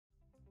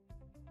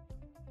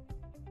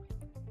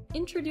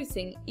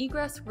Introducing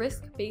Egress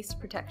Risk-based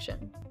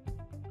Protection.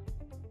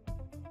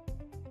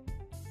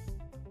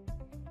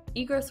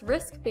 Egress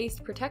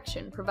Risk-based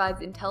Protection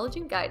provides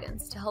intelligent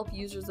guidance to help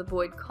users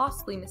avoid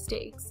costly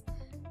mistakes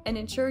and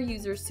ensure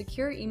users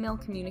secure email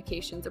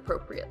communications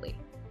appropriately.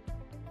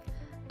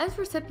 As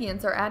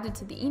recipients are added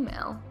to the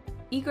email,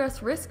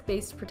 Egress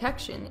Risk-based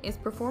Protection is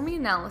performing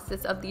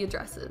analysis of the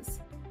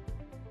addresses.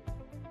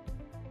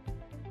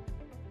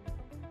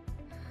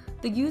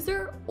 The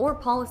user or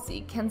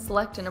policy can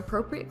select an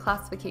appropriate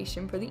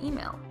classification for the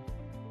email.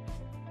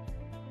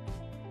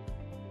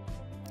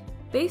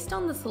 Based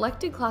on the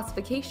selected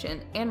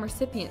classification and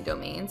recipient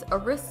domains, a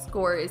risk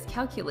score is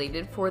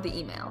calculated for the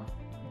email.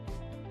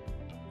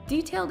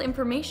 Detailed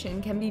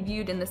information can be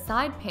viewed in the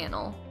side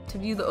panel to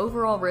view the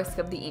overall risk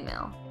of the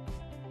email.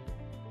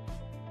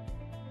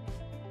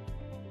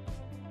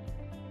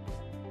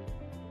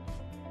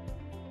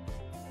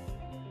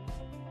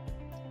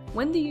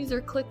 When the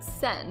user clicks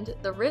Send,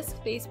 the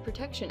risk-based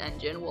protection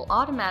engine will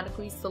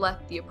automatically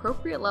select the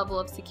appropriate level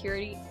of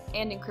security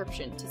and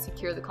encryption to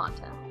secure the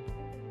content.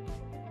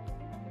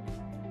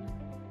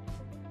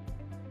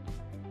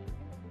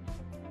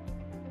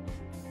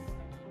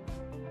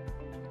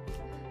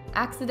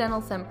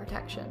 Accidental send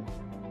protection.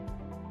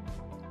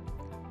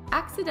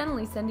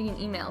 Accidentally sending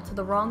an email to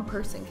the wrong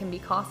person can be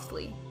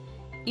costly.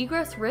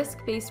 Egress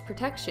Risk-based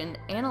Protection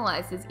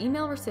analyzes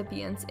email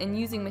recipients and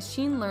using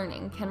machine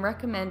learning can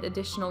recommend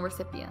additional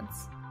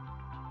recipients.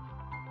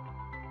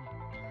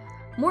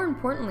 More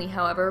importantly,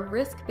 however,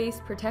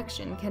 risk-based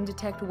protection can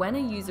detect when a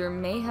user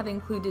may have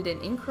included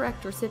an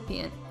incorrect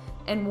recipient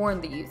and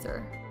warn the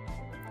user.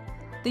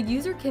 The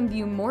user can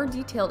view more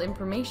detailed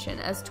information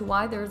as to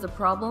why there is a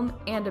problem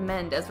and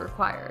amend as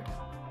required.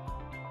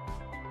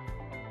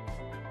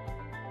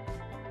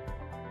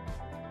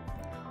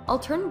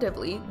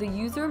 Alternatively, the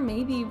user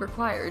may be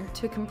required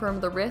to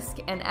confirm the risk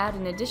and add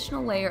an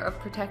additional layer of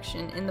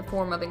protection in the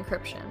form of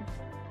encryption.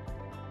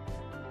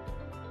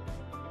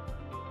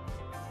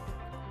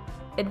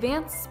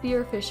 Advanced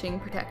spear phishing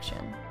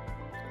protection.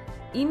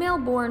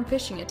 Email-borne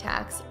phishing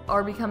attacks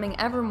are becoming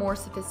ever more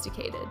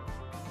sophisticated.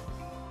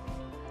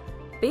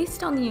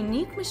 Based on the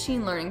unique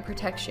machine learning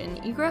protection,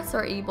 Egress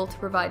are able to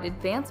provide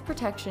advanced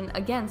protection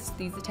against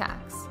these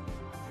attacks.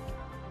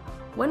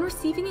 When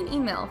receiving an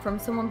email from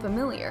someone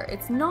familiar,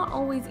 it's not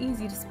always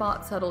easy to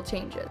spot subtle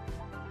changes.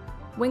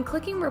 When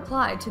clicking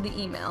Reply to the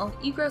email,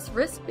 Egress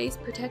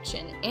Risk-based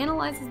Protection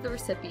analyzes the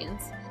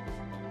recipients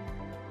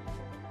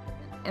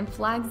and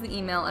flags the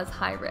email as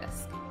high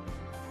risk.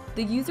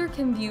 The user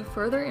can view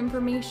further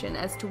information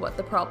as to what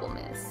the problem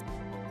is.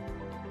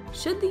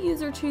 Should the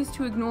user choose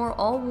to ignore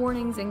all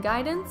warnings and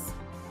guidance,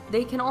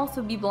 they can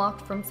also be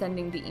blocked from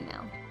sending the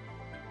email.